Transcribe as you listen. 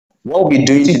What we'll be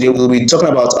doing today, we'll be talking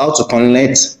about how to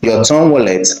connect your Ton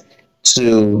wallet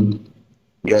to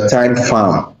your Time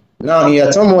Farm. Now, in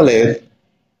your Ton wallet,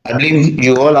 I believe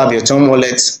you all have your Ton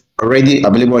wallet already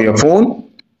available on your phone,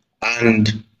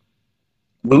 and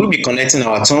we will be connecting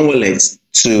our Ton wallet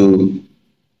to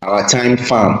our Time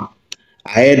Farm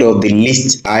ahead of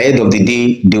the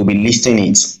day they'll be listing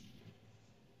it.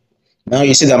 Now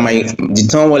you see that the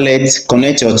Ton wallet,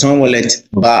 connect your Ton wallet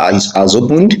bar has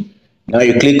opened. Now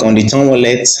you click on the Ton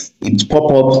wallet, it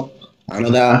pop up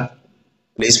another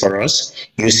place for us.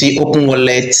 You see open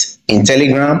wallet in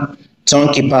Telegram,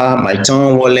 Ton Keeper, my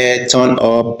Ton wallet, Ton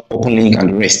up, open link, and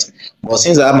the rest. But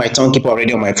since I have my Ton Keeper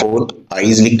already on my phone, I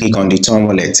easily click on the Ton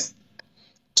wallet,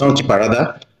 Ton Keeper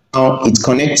rather. Now it's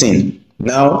connecting.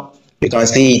 Now you can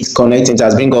see it's connecting. It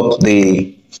has bring up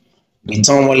the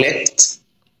Ton wallet,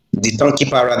 the Ton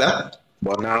Keeper rather,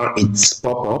 but now it's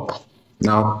pop up,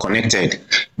 now connected.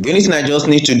 The only thing I just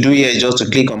need to do here is just to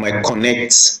click on my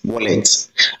connect wallet,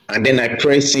 and then I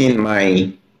press in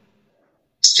my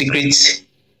secret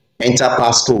enter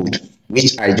passcode,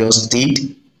 which I just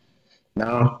did.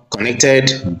 Now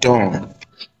connected, done.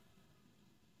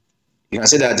 You can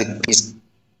see that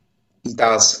it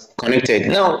has connected.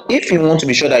 Now if you want to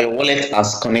be sure that your wallet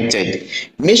has connected,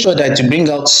 make sure that you bring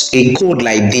out a code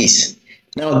like this.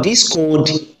 Now this code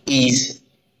is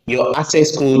your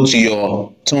access code to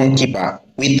your Ton Keeper.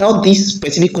 Without this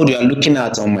specific code you are looking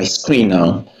at on my screen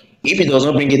now, if it does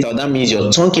not bring it out, that means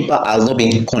your Ton Keeper has not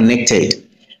been connected.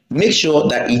 Make sure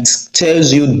that it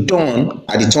tells you done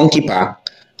at the Ton Keeper,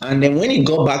 and then when you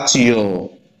go back to your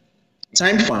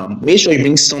Time Farm, make sure you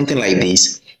bring something like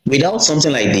this. Without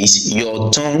something like this,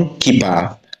 your Ton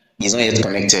Keeper is not yet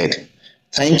connected.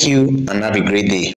 Thank you and have a great day.